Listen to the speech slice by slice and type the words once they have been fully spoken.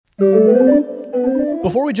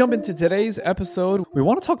Before we jump into today's episode, we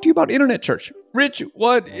want to talk to you about Internet Church. Rich,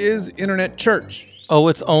 what is Internet Church? Oh,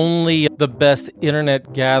 it's only the best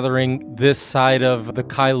internet gathering this side of the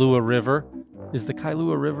Kailua River. Is the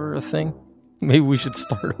Kailua River a thing? Maybe we should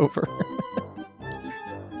start over.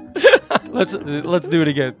 Let's do it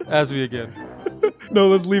again. Ask me again. No,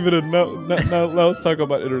 let's leave it in. Now let's talk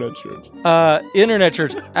about Internet Church. Internet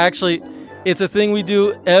Church. Actually, it's a thing we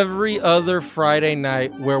do every other Friday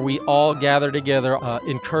night where we all gather together,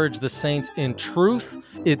 encourage the saints in truth.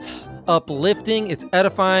 It's uplifting. It's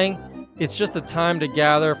edifying. It's just a time to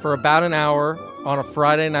gather for about an hour on a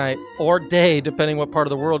Friday night or day, depending what part of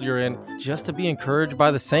the world you're in, just to be encouraged by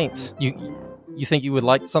the saints. You think you would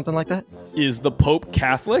like something like that? Is the Pope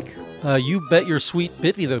Catholic? You bet your sweet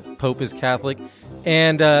bippy the Pope is Catholic.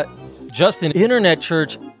 And Justin, Internet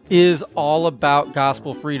Church is all about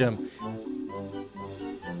gospel freedom.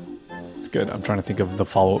 It's good. I'm trying to think of the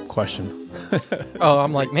follow-up question.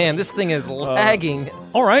 I'm like, man, this thing is lagging.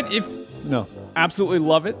 All right. No, absolutely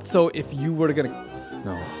love it. So if you were to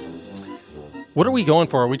no. What are we going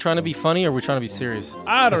for? Are we trying to be funny or are we trying to be serious?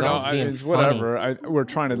 I don't know. It's whatever. We're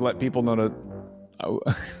trying to let people know to...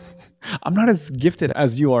 I'm not as gifted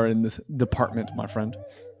as you are in this department, my friend.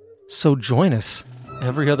 So join us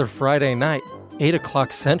every other Friday night, 8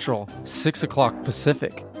 o'clock Central, 6 o'clock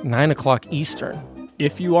Pacific, 9 o'clock Eastern.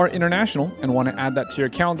 If you are international and want to add that to your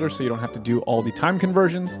calendar so you don't have to do all the time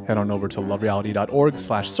conversions, head on over to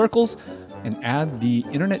lovereality.org/circles and add the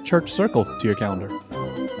Internet Church Circle to your calendar.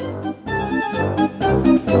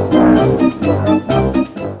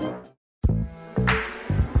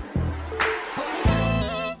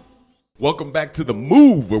 Welcome back to The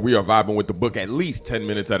Move, where we are vibing with the book at least 10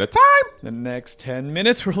 minutes at a time. The next 10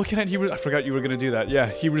 minutes, we're looking at Hebrews. I forgot you were going to do that. Yeah,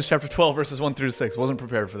 Hebrews chapter 12, verses 1 through 6. Wasn't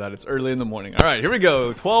prepared for that. It's early in the morning. All right, here we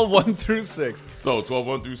go. 12, 1 through 6. So, 12,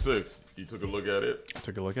 1 through 6. You took a look at it? I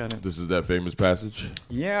took a look at it. This is that famous passage?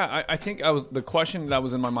 Yeah, I think the question that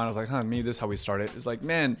was in my mind, I was like, maybe this is how we start it. It's like,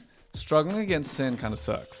 man, struggling against sin kind of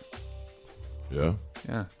sucks. Yeah?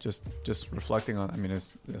 Yeah, just reflecting on,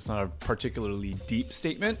 it's not a particularly deep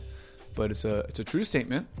statement, but it's a true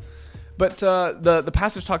statement. But the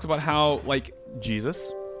passage talks about how, like,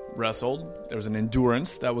 Jesus wrestled. There was an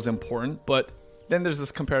endurance that was important. But then there's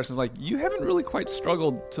this comparison, like, you haven't really quite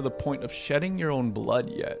struggled to the point of shedding your own blood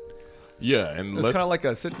yet. Yeah, and it's kind of like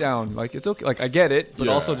a sit down. Like, it's okay. Like, I get it, but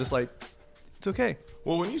also just like, it's okay.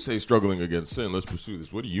 Well, when you say struggling against sin, let's pursue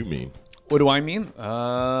this. What do you mean? What do I mean?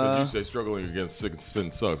 Because you say struggling against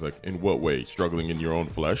sin sucks. Like, in what way? Struggling in your own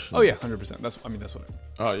flesh? Oh yeah, 100%. That's what.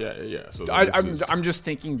 Oh yeah. So I'm just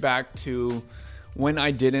thinking back to when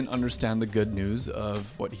I didn't understand the good news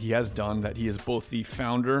of what he has done. That he is both the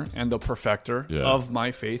founder and the perfecter of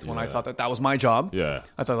my faith. When I thought that was my job. Yeah.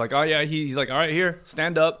 I thought like, oh yeah, he's like, all right, here,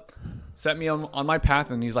 stand up, set me on my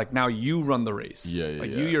path, and he's like, now you run the race. Yeah.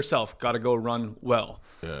 You yourself got to go run well.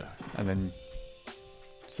 Yeah. And then.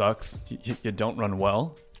 Sucks. You don't run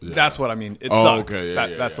well. Yeah. That's what I mean. It sucks. Okay.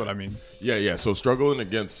 That's what I mean. Yeah. So struggling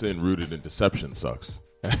against sin rooted in deception sucks.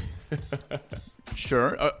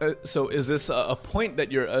 Sure. So is this a point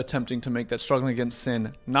that you're attempting to make, that struggling against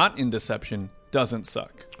sin, not in deception, doesn't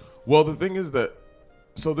suck? Well, the thing is that,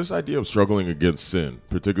 so this idea of struggling against sin,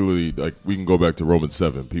 particularly, like, we can go back to Romans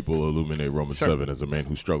 7. People illuminate Romans 7 as a man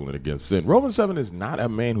who's struggling against sin. Romans 7 is not a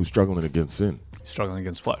man who's struggling against sin. Struggling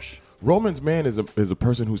against flesh. Romans man is a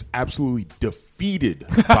person who's absolutely defeated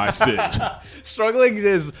by sin. Struggling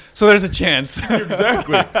is, so there's a chance.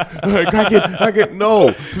 Exactly. Like, I get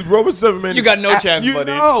no. Romans 7 man. You got no chance,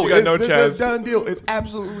 buddy. You got no chance. It's a done deal. It's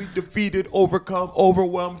absolutely defeated, overcome,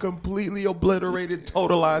 overwhelmed, completely obliterated,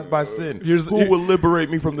 totalized by sin. Who will liberate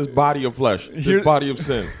me from this body of flesh, this body of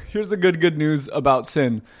sin? Here's the good news about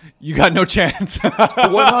sin. You got no chance.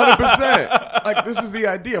 100%. Like, this is the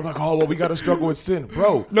idea of like, oh, well, we got to struggle with sin.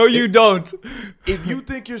 Bro. No, you don't. If you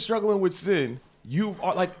think you're struggling with sin, you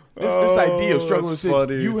are like, this idea of struggling with sin,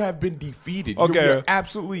 funny. You have been defeated. Okay. You're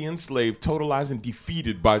absolutely enslaved, totalized, and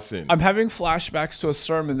defeated by sin. I'm having flashbacks to a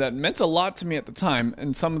sermon that meant a lot to me at the time,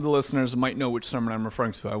 and some of the listeners might know which sermon I'm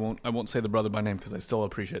referring to. I won't say the brother by name because I still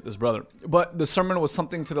appreciate this brother. But the sermon was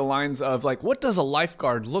something to the lines of, like, what does a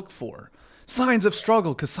lifeguard look for? Signs of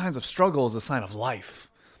struggle, because signs of struggle is a sign of life.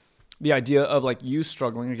 The idea of, like, you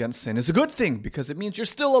struggling against sin is a good thing because it means you're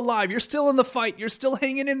still alive, you're still in the fight, you're still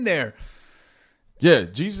hanging in there. Yeah,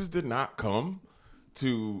 Jesus did not come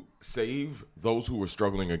to save those who were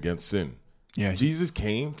struggling against sin. Yeah, Jesus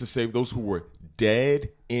came to save those who were dead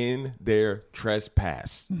in their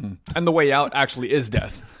trespass. Mm-hmm. And the way out actually is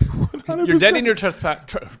death. You're dead in your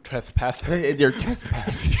trespass. You're trespass.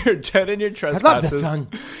 You're dead in your I trespasses. love that song.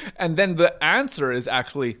 And then the answer is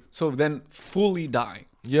actually, so then fully die.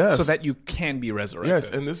 Yes. So that you can be resurrected. Yes,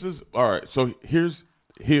 and this is all right. So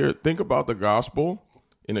think about the gospel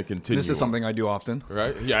in a continuum. This is something I do often.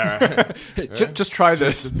 Right? Yeah. Just try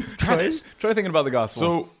this. Try this. Try thinking about the gospel.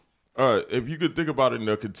 So, all right, if you could think about it in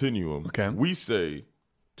a continuum, Okay. we say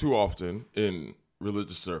too often in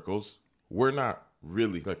religious circles, we're not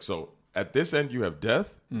really like, so at this end you have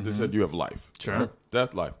death, this end you have life. Sure. Right?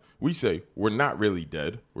 Death, life. We say we're not really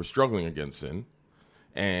dead, we're struggling against sin,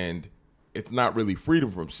 and it's not really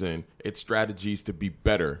freedom from sin, it's strategies to be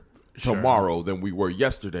better tomorrow than we were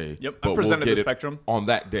yesterday. Yep, I but presented we'll the get it spectrum. on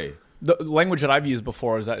that day. The language that I've used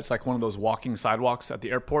before is that it's like one of those walking sidewalks at the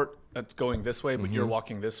airport that's going this way, but you're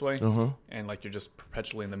walking this way, and like you're just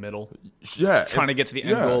perpetually in the middle, Yeah, trying to get to the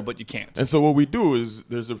end goal, but you can't. And so what we do is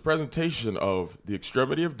there's a presentation of the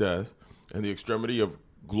extremity of death and the extremity of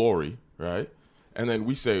glory, right? And then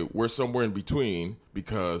we say we're somewhere in between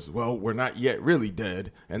because, well, we're not yet really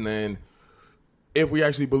dead. And then if we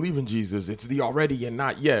actually believe in Jesus, it's the already and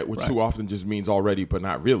not yet, which too often just means already but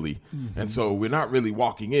not really. And so we're not really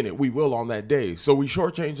walking in it. We will on that day. So we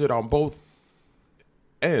shortchange it on both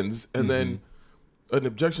ends. And then an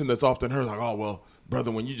objection that's often heard, like, oh, well,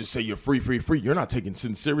 brother, when you just say you're free, you're not taking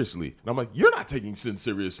sin seriously. And I'm like, you're not taking sin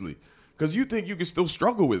seriously because you think you can still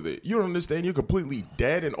struggle with it. You don't understand. You're completely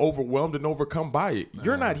dead and overwhelmed and overcome by it.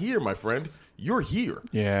 You're not here, my friend. You're here.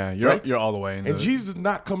 Yeah, you're all the way. And Jesus did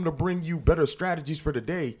not come to bring you better strategies for the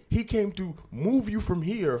day. He came to move you from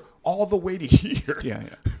here all the way to here. Yeah.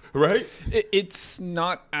 Right? It's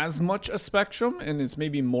not as much a spectrum, and it's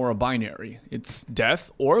maybe more a binary. It's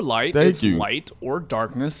death or light. It's light or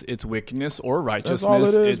darkness. It's wickedness or righteousness. That's all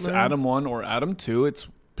it is, it's man. Adam 1 or Adam 2. It's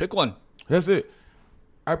pick one. That's it.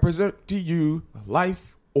 I present to you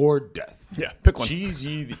life or death. Yeah, pick one. Choose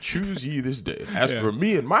ye this day. As for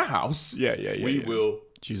me and my house, we will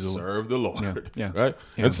serve the Lord. Yeah. Right?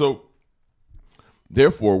 Yeah. And so,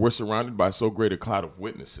 therefore, we're surrounded by so great a cloud of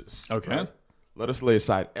witnesses. Okay. Right? Let us lay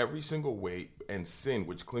aside every single weight and sin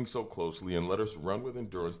which clings so closely, and let us run with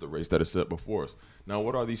endurance the race that is set before us. Now,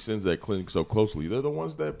 what are these sins that cling so closely? They're the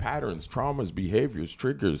ones that patterns, traumas, behaviors,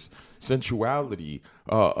 triggers, sensuality,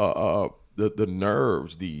 the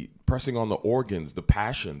nerves, the pressing on the organs, the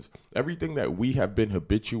passions, everything that we have been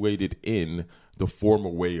habituated in the former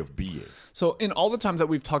way of being. So in all the times that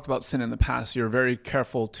we've talked about sin in the past, you're very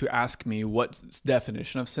careful to ask me what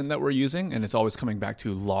definition of sin that we're using, and it's always coming back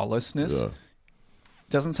to lawlessness. Yeah.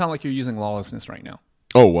 Doesn't sound like you're using lawlessness right now.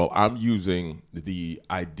 Oh, well, I'm using the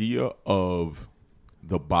idea of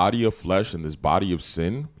the body of flesh and this body of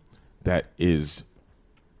sin that is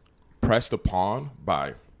pressed upon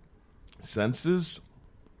by senses,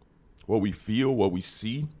 what we feel, what we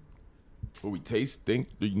see, what we taste, think,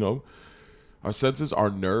 our senses, our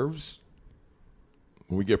nerves,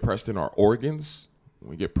 when we get pressed in our organs, when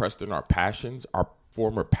we get pressed in our passions, our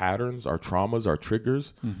former patterns, our traumas, our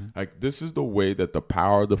triggers. Like, this is the way that the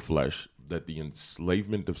power of the flesh, that the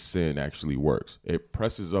enslavement of sin actually works. It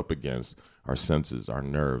presses up against our senses, our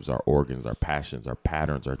nerves, our organs, our passions, our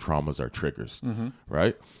patterns, our traumas, our triggers,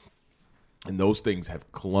 right? And those things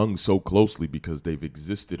have clung so closely because they've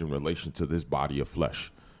existed in relation to this body of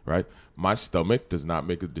flesh, right? My stomach does not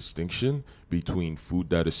make a distinction between food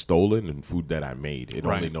that is stolen and food that I made. It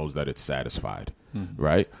only knows that it's satisfied,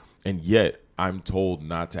 right? And yet I'm told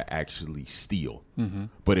not to actually steal.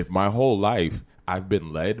 But if my whole life I've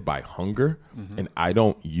been led by hunger and I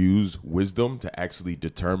don't use wisdom to actually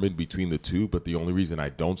determine between the two, but the only reason I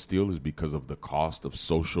don't steal is because of the cost of the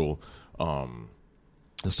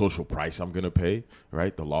social price I'm going to pay,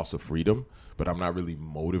 right? The loss of freedom, but I'm not really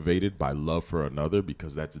motivated by love for another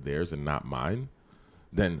because that's theirs and not mine,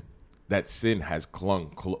 then that sin has clung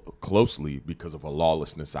closely because of a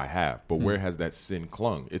lawlessness I have. But where has that sin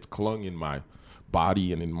clung? It's clung in my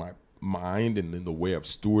body and in my mind and in the way I've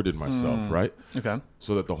stewarded myself, right? Okay.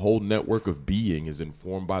 So that the whole network of being is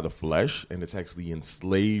informed by the flesh, and it's actually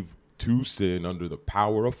enslaved to sin under the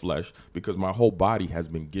power of flesh because my whole body has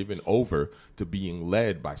been given over to being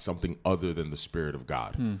led by something other than the Spirit of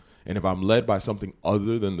God. And if I'm led by something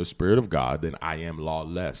other than the Spirit of God, then I am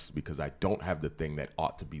lawless because I don't have the thing that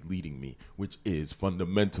ought to be leading me, which is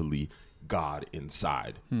fundamentally God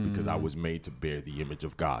inside, because I was made to bear the image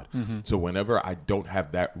of God. So whenever I don't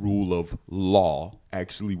have that rule of law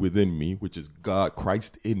actually within me, which is God,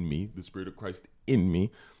 Christ in me, the Spirit of Christ in me,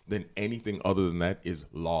 then anything other than that is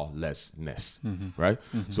lawlessness, right?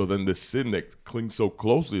 So then the sin that clings so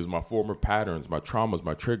closely is my former patterns, my traumas,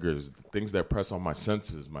 my triggers, the things that press on my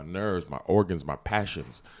senses, my nerves, my organs, my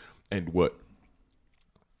passions. And what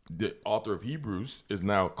the author of Hebrews is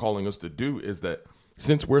now calling us to do is that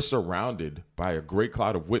since we're surrounded by a great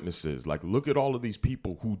cloud of witnesses, like look at all of these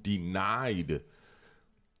people who denied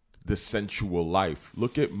the sensual life.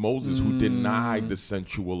 Look at Moses who denied the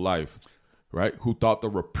sensual life, right? Who thought the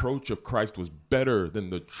reproach of Christ was better than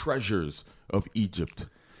the treasures of Egypt.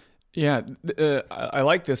 Yeah, I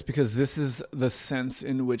like this because this is the sense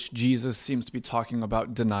in which Jesus seems to be talking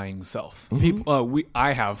about denying self. People,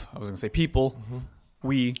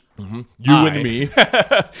 we you and me,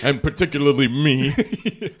 and particularly me.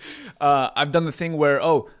 I've done the thing where,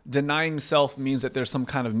 denying self means that there's some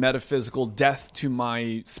kind of metaphysical death to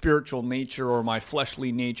my spiritual nature or my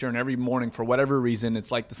fleshly nature. And every morning, for whatever reason, it's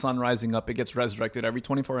like the sun rising up. It gets resurrected every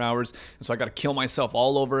 24 hours. And so I got to kill myself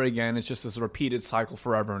all over again. It's just this repeated cycle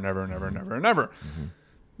forever and ever and ever and ever and ever.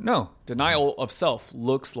 No, denial of self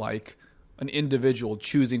looks like an individual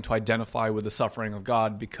choosing to identify with the suffering of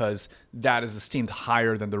God because that is esteemed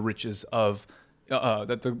higher than the riches of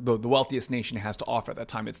that the wealthiest nation has to offer at that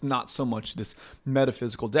time. It's not so much this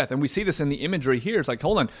metaphysical death, and we see this in the imagery here. It's like,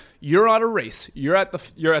 hold on, you're on a race. You're at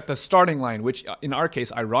the starting line, which in our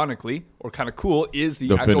case, ironically or kind of cool, is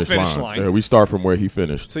the actual finish line. Yeah, we start from where he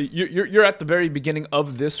finished. So you're at the very beginning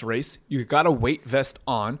of this race. You got a weight vest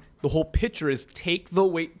on. The whole picture is take the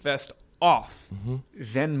weight vest off,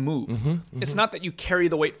 then move. It's not that you carry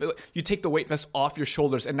the weight, you take the weight vest off your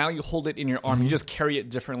shoulders and now you hold it in your arm. You just carry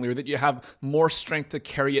it differently, or that you have more strength to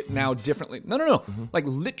carry it now differently. No. Like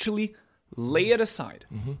literally lay it aside.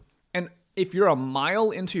 And if you're a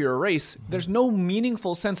mile into your race, there's no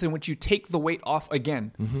meaningful sense in which you take the weight off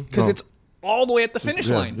again because it's all the way at the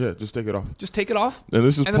finish line. Yeah, just take it off. Just take it off. And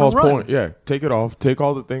this is Paul's point. Yeah, take it off. Take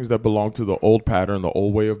all the things that belong to the old pattern, the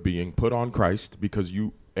old way of being. Put on Christ because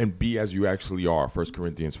and be as you actually are. 1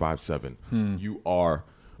 Corinthians 5:7. You are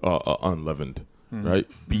unleavened, right?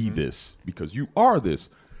 Be this because you are this.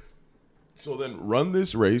 So then run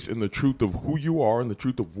this race in the truth of who you are and the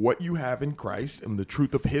truth of what you have in Christ and the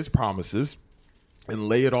truth of his promises, and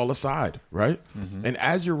lay it all aside, right? And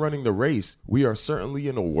as you're running the race, we are certainly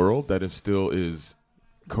in a world that still is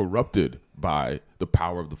corrupted by the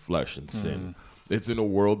power of the flesh and sin. It's in a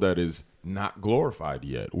world that is not glorified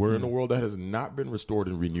yet. We're in a world that has not been restored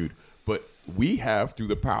and renewed. But we have, through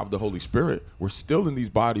the power of the Holy Spirit, we're still in these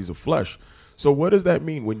bodies of flesh. So what does that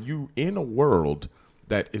mean when you in a world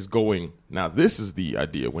that is going, now this is the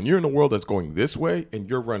idea, when you're in a world that's going this way and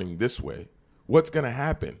you're running this way, what's going to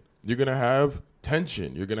happen? You're going to have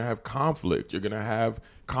tension. You're going to have conflict. You're going to have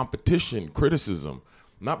competition, criticism.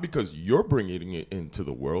 Not because you're bringing it into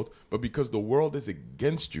the world, but because the world is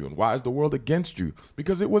against you. And why is the world against you?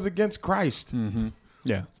 Because it was against Christ.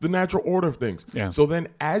 Yeah. It's the natural order of things. Yeah. So then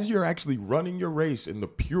as you're actually running your race in the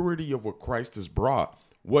purity of what Christ has brought,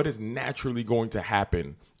 what is naturally going to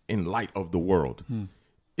happen in light of the world?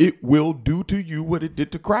 It will do to you what it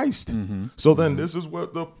did to Christ. So then this is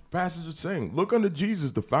what the passage is saying. Look unto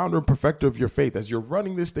Jesus, the founder and perfecter of your faith, as you're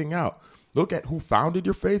running this thing out. Look at who founded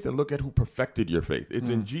your faith and look at who perfected your faith. It's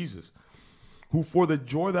in Jesus, who for the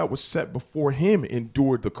joy that was set before him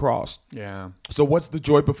endured the cross. Yeah. So what's the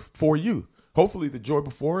joy before you? Hopefully the joy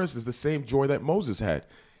before us is the same joy that Moses had.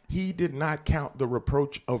 He did not count the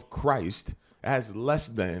reproach of Christ as less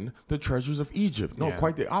than the treasures of Egypt. No,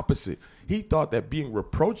 quite the opposite. He thought that being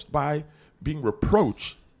reproached by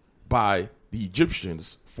the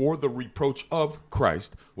Egyptians for the reproach of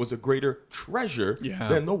Christ was a greater treasure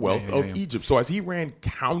than the wealth of Egypt. So as he ran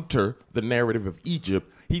counter the narrative of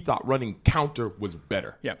Egypt, he thought running counter was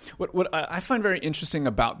better. Yeah. What I find very interesting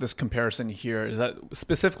about this comparison here is that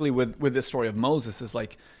specifically with this story of Moses is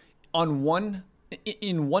like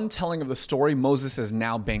in one telling of the story, Moses is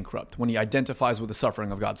now bankrupt when he identifies with the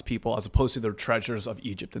suffering of God's people as opposed to the treasures of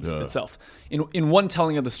Egypt itself. In one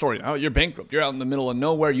telling of the story, oh, you're bankrupt. You're out in the middle of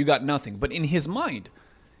nowhere. You got nothing. But in his mind,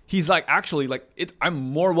 he's like, actually, I'm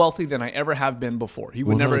more wealthy than I ever have been before. He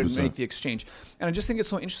would 100%. Never make the exchange. And I just think it's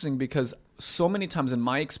so interesting because so many times in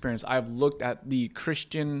my experience, I've looked at the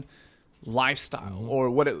Christian lifestyle or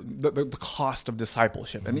the cost of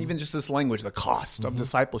discipleship. And even just this language, the cost of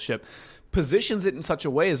discipleship, positions it in such a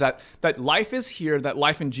way is that life is here, that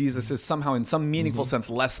life in Jesus is somehow in some meaningful sense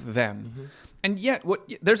less than. And yet,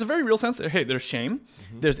 there's a very real sense that, hey, there's shame,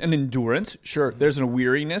 there's an endurance, sure, there's a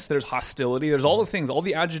weariness, there's hostility, there's all the things, all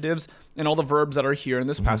the adjectives and all the verbs that are here in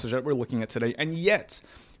this passage that we're looking at today. And yet,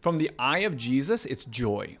 from the eye of Jesus, it's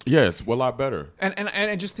joy. Yeah, it's a lot better. And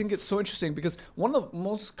I just think it's so interesting because one of the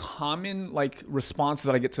most common responses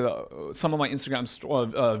that I get to some of my Instagram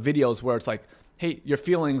videos where it's like, hey, your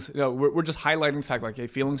feelings, we're just highlighting the fact like, hey,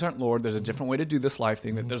 feelings aren't Lord. There's a different way to do this life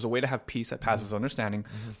thing. That there's a way to have peace that passes understanding.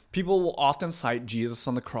 People will often cite Jesus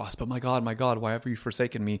on the cross, but my God, why have you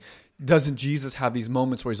forsaken me? Doesn't Jesus have these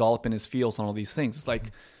moments where he's all up in his feels on all these things? It's like,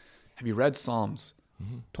 have you read Psalms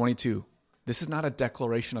 22? This is not a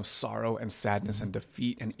declaration of sorrow and sadness and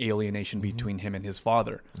defeat and alienation between him and his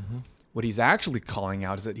Father. What he's actually calling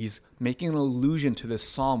out is that he's making an allusion to this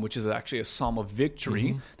psalm, which is actually a psalm of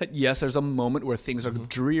victory, that yes, there's a moment where things are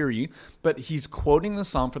dreary, but he's quoting the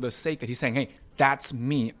psalm for the sake that he's saying, hey, that's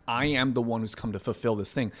me. I am the one who's come to fulfill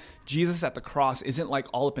this thing. Jesus at the cross isn't like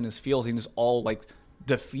all up in his feels. He's all like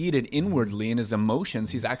defeated inwardly in his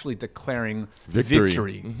emotions. He's actually declaring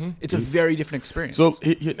victory. It's a very different experience. So,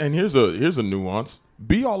 and here's a nuance.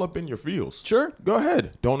 Be all up in your feels. Sure. Go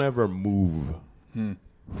ahead. Don't ever move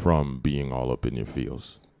from being all up in your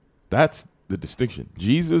feels. That's the distinction.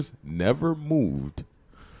 Jesus never moved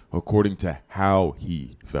according to how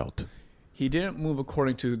he felt. He didn't move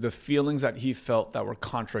according to the feelings that he felt that were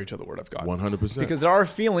contrary to the word of God. 100%. Because there are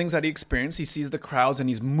feelings that he experienced. He sees the crowds and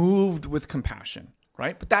he's moved with compassion,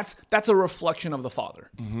 right? But that's a reflection of the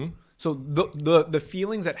Father. So the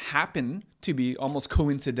feelings that happen to be almost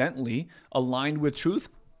coincidentally aligned with truth,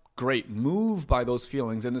 great. Moved by those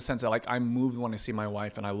feelings in the sense that like I'm moved when I see my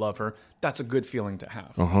wife and I love her. That's a good feeling to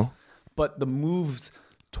have. But the moves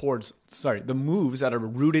that are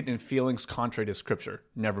rooted in feelings contrary to Scripture,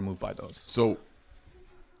 never moved by those. So,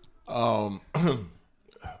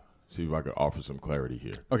 see if I can offer some clarity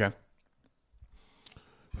here. Okay.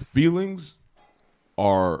 Feelings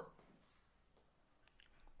are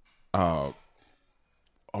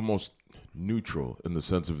almost neutral in the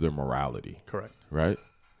sense of their morality. Correct. Right?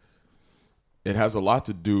 It has a lot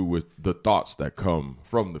to do with the thoughts that come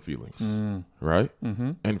from the feelings, right?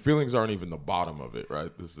 And feelings aren't even the bottom of it,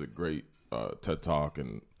 right? This is a great TED Talk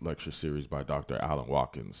and lecture series by Dr. Alan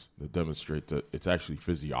Watkins that demonstrate that it's actually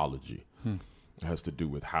physiology. It has to do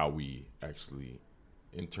with how we actually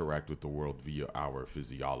interact with the world via our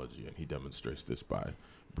physiology, and he demonstrates this by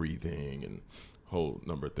breathing and a whole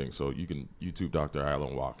number of things. So you can YouTube Dr.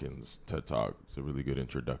 Alan Watkins TED Talk. It's a really good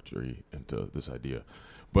introductory into this idea.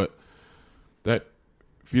 But that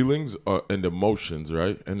feelings and emotions,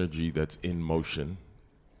 right? Energy that's in motion,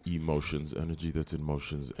 emotions, energy that's in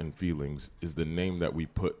motions, and feelings is the name that we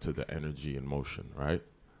put to the energy in motion, right?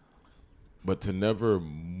 But to never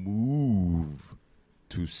move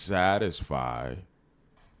to satisfy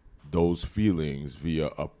those feelings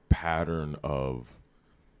via a pattern of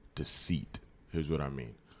deceit. Here's what I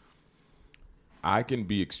mean. I can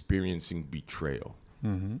be experiencing betrayal.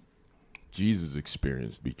 Jesus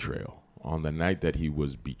experienced betrayal. On the night that he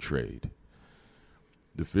was betrayed,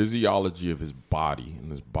 the physiology of his body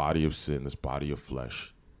and this body of sin, this body of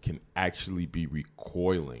flesh, can actually be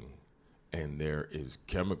recoiling, and there is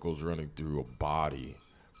chemicals running through a body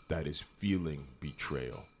that is feeling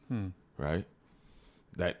betrayal, right?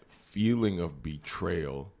 That feeling of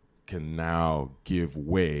betrayal can now give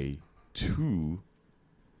way to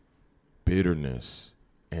bitterness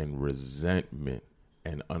and resentment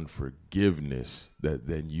and unforgiveness that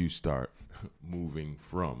then you start moving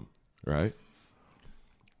from, right?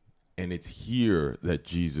 And it's here that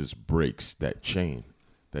Jesus breaks that chain,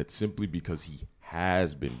 that simply because he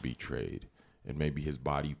has been betrayed and maybe his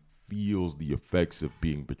body feels the effects of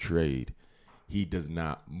being betrayed, he does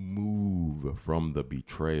not move from the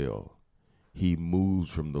betrayal. He moves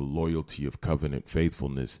from the loyalty of covenant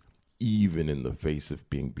faithfulness, even in the face of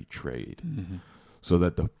being betrayed. So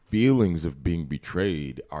that the feelings of being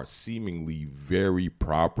betrayed are seemingly very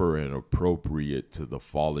proper and appropriate to the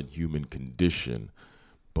fallen human condition.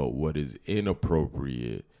 But what is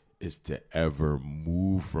inappropriate is to ever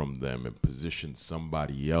move from them and position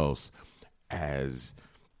somebody else as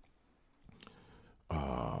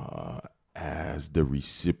the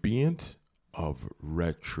recipient of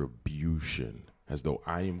retribution, as though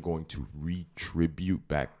I am going to retribute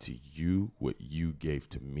back to you what you gave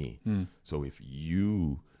to me. So if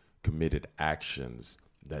you committed actions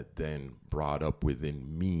that then brought up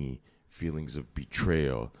within me feelings of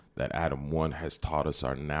betrayal that Adam 1 has taught us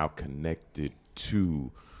are now connected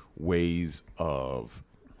to ways of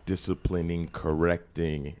disciplining,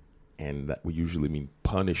 correcting, and that we usually mean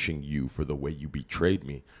punishing you for the way you betrayed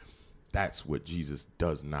me. That's what Jesus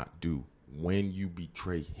does not do. When you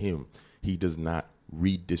betray him, he does not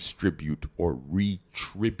redistribute or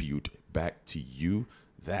retribute back to you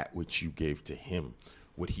that which you gave to him.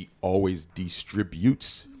 What he always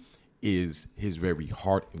distributes is his very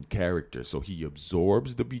heart and character. So he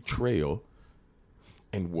absorbs the betrayal,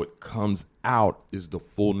 and what comes out is the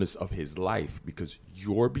fullness of his life, because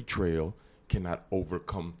your betrayal cannot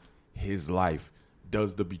overcome his life.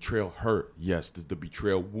 Does the betrayal hurt? Yes. Does the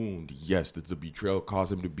betrayal wound? Yes. Does the betrayal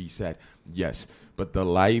cause him to be sad? Yes. But the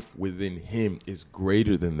life within him is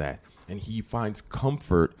greater than that. And he finds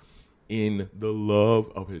comfort in the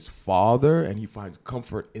love of his Father, and he finds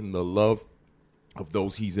comfort in the love of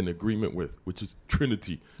those he's in agreement with, which is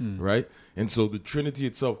Trinity, right? And so the Trinity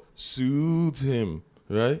itself soothes him,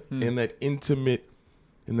 right? In that intimate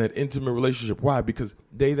relationship. Why? Because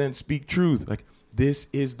they then speak truth. Like, this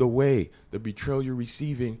is the way. The betrayal you're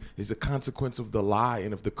receiving is a consequence of the lie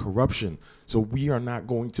and of the corruption. So we are not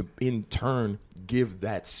going to, in turn, give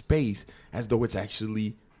that space as though it's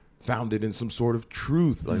actually founded in some sort of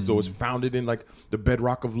truth. Like, so it's founded in like the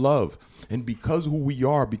bedrock of love. And because who we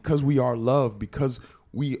are, because we are love, because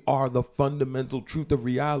we are the fundamental truth of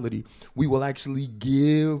reality, we will actually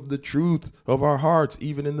give the truth of our hearts,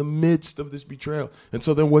 even in the midst of this betrayal. And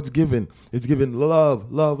so then what's given? It's given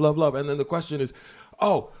love, love, love, love. And then the question is,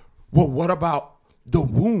 oh, well, what about the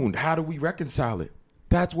wound? How do we reconcile it?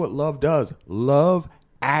 That's what love does. Love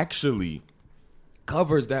actually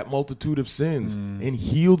covers that multitude of sins and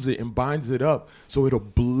heals it and binds it up. So it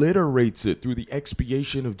obliterates it through the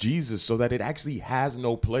expiation of Jesus so that it actually has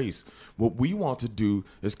no place. What we want to do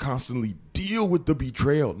is constantly deal with the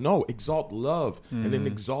betrayal. No, exalt love. And in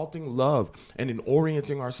exalting love and in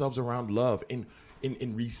orienting ourselves around love, in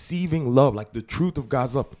receiving love, like the truth of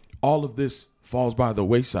God's love, all of this falls by the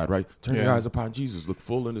wayside, right? Turn your eyes upon Jesus, look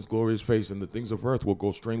full in his glorious face, and the things of earth will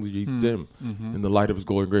go strangely dim in the light of his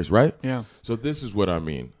glory and grace, right? Yeah. So this is what I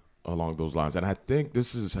mean along those lines. And I think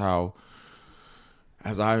this is how,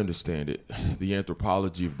 as I understand it, the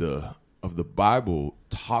anthropology of the Bible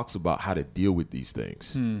talks about how to deal with these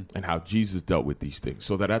things and how Jesus dealt with these things.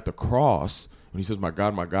 So that at the cross, when he says, my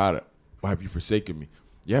God, why have you forsaken me?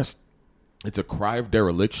 Yes, it's a cry of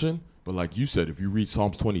dereliction. But like you said, if you read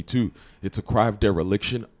Psalms 22, it's a cry of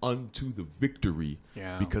dereliction unto the victory.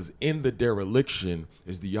 Yeah. Because in the dereliction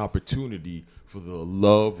is the opportunity for the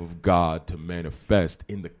love of God to manifest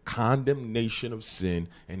in the condemnation of sin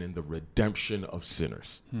and in the redemption of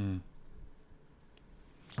sinners.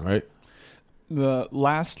 All right? The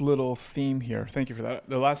last little theme here, thank you for that.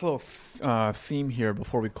 The last little theme here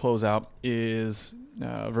before we close out is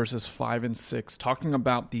verses 5 and 6, talking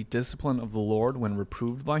about the discipline of the Lord when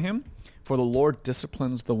reproved by him. For the Lord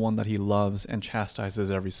disciplines the one that he loves and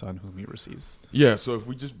chastises every son whom he receives. Yeah, so if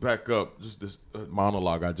we just back up, just this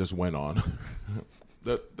monologue I just went on,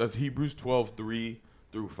 that's Hebrews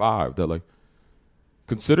 12:3-5. That like,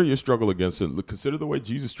 consider your struggle against sin. Consider the way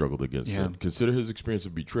Jesus struggled against sin. Consider his experience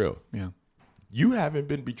of betrayal. Yeah. You haven't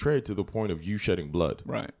been betrayed to the point of you shedding blood.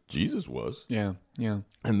 Right. Jesus was. Yeah.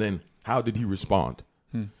 And then how did he respond?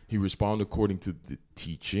 He responded according to the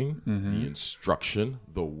teaching, the instruction,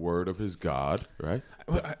 the word of his God, right?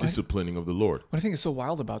 The disciplining of the Lord. What I think is so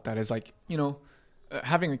wild about that is like,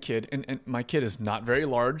 having a kid, and my kid is not very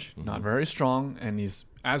large, not very strong, and he's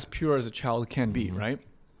as pure as a child can be, right?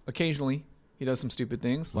 Occasionally, he does some stupid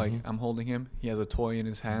things, like I'm holding him, he has a toy in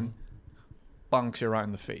his hand, bonks you right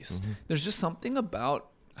in the face. There's just something about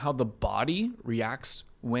how the body reacts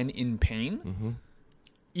when in pain,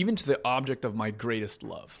 even to the object of my greatest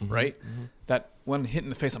love, right? That when hit in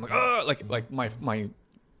the face, I'm like, like my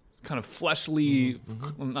kind of fleshly,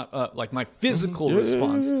 like my physical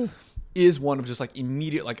response is one of just like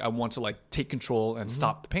immediate, like I want to like take control and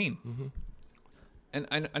stop the pain. And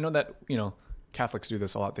I know that, Catholics do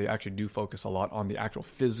this a lot. They actually do focus a lot on the actual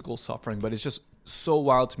physical suffering, but it's just so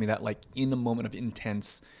wild to me that like in a moment of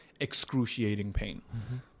intense, excruciating pain,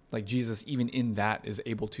 like Jesus, even in that, is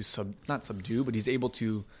able to not subdue, but he's able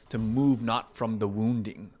to move not from the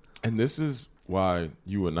wounding. And this is why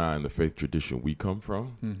you and I, in the faith tradition we come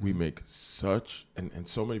from, we make such, and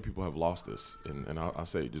so many people have lost this. And I'll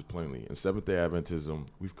say it just plainly. In Seventh-day Adventism,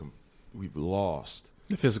 we've lost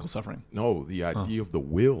The physical suffering. No, the idea of the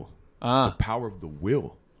will, the power of the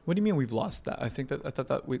will. What do you mean we've lost that? I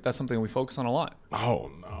thought that's something we focus on a lot.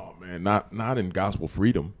 Oh no, man, not in gospel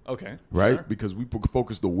freedom. Okay, right? Sure. Because we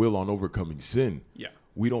focus the will on overcoming sin. Yeah.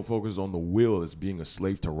 We don't focus on the will as being a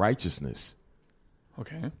slave to righteousness.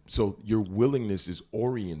 Okay. So your willingness is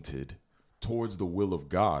oriented towards the will of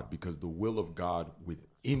God, because the will of God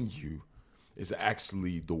within you is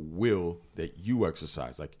actually the will that you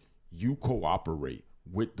exercise. Like, you cooperate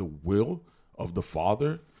with the will of the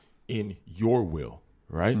Father in your will.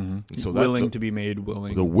 Right? Mm-hmm. So willing to be made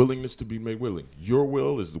willing. The willingness to be made willing. Your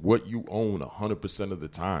will is what you own 100% of the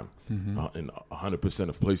time, in 100%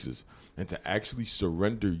 of places. And to actually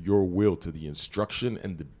surrender your will to the instruction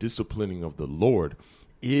and the disciplining of the Lord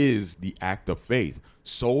is the act of faith,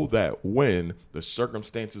 so that when the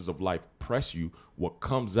circumstances of life press you, what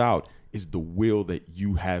comes out is the will that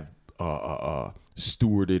you have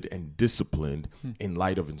stewarded and disciplined in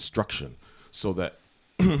light of instruction, so that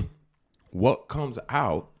what comes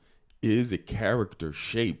out is a character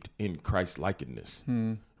shaped in Christ likeness,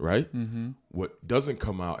 right? Mm-hmm. What doesn't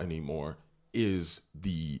come out anymore is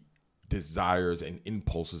the desires and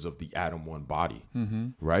impulses of the Adam 1 body,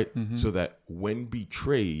 right? Mm-hmm. So that when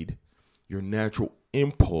betrayed, your natural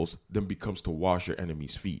impulse then becomes to wash your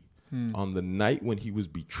enemy's feet. On the night when he was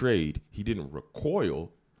betrayed, he didn't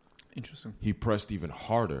recoil. Interesting. He pressed even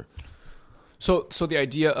harder. So the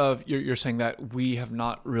idea of you're saying that we have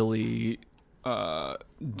not really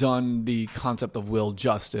done the concept of will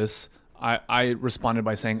justice. I responded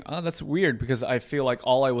by saying, oh, that's weird, because I feel like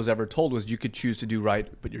all I was ever told was you could choose to do right,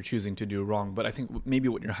 but you're choosing to do wrong. But I think maybe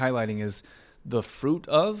what you're highlighting is the fruit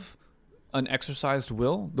of an exercised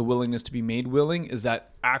will, the willingness to be made willing, is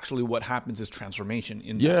that actually what happens is transformation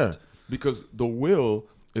in that. Yeah, because the will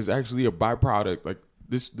is actually a byproduct. Like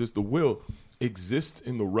the will exists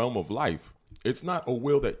in the realm of life. It's not a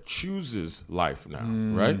will that chooses life now,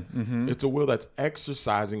 right? Mm-hmm. It's a will that's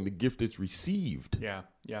exercising the gift it's received. Yeah.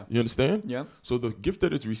 You understand? Yeah. So the gift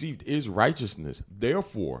that it's received is righteousness.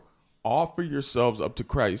 Therefore, offer yourselves up to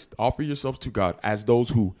Christ, offer yourselves to God as those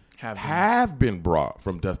who have been brought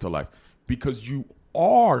from death to life, because you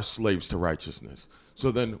are slaves to righteousness.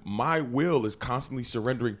 So then my will is constantly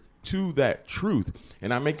surrendering to that truth,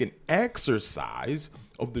 and I make an exercise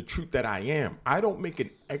of the truth that I am. I don't make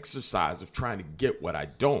an exercise of trying to get what I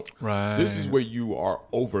don't. Right. This is where you are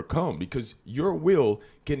overcome, because your will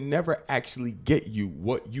can never actually get you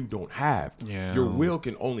what you don't have. Yeah. Your will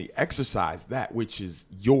can only exercise that which is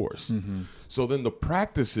yours. Mm-hmm. So then the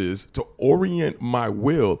practice is to orient my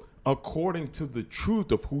will according to the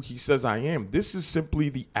truth of who he says I am. This is simply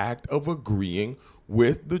the act of agreeing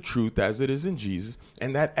with the truth as it is in Jesus,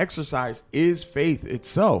 and that exercise is faith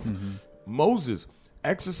itself. Mm-hmm. Moses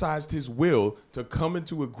exercised his will to come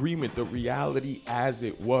into agreement the reality as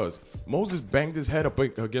it was. Moses banged his head up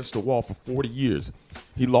against the wall for 40 years.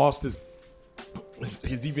 He lost his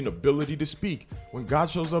even ability to speak. When God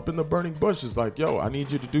shows up in the burning bush, it's like, yo, I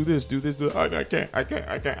need you to do this, do this, do I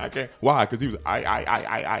can't. Why? Because he was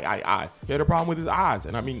I. He had a problem with his eyes.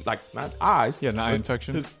 And I mean, like, not eyes. Yeah, an eye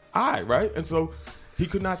infection. His eye, right? And so he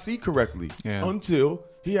could not see correctly until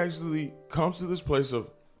he actually comes to this place of,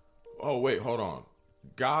 oh, wait, hold on.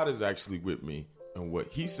 God is actually with me, and what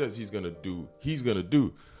he says he's going to do, he's going to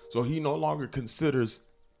do. So he no longer considers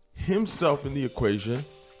himself in the equation,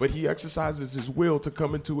 but he exercises his will to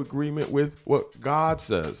come into agreement with what God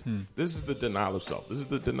says. This is the denial of self. This is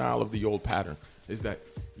the denial of the old pattern, is that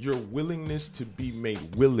your willingness to be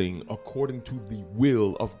made willing according to the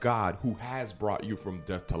will of God, who has brought you from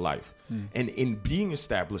death to life. And in being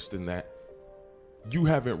established in that, you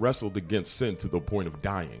haven't wrestled against sin to the point of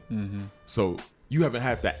dying. Mm-hmm. So you haven't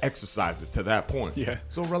had to exercise it to that point. Yeah.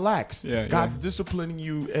 So relax. Yeah, God's disciplining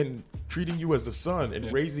you and treating you as a son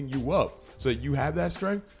and raising you up so you have that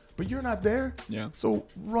strength, but you're not there. Yeah. So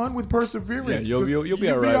run with perseverance. Yeah, you'll be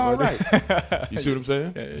all right. You see what I'm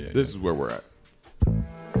saying? Yeah. This is where we're at.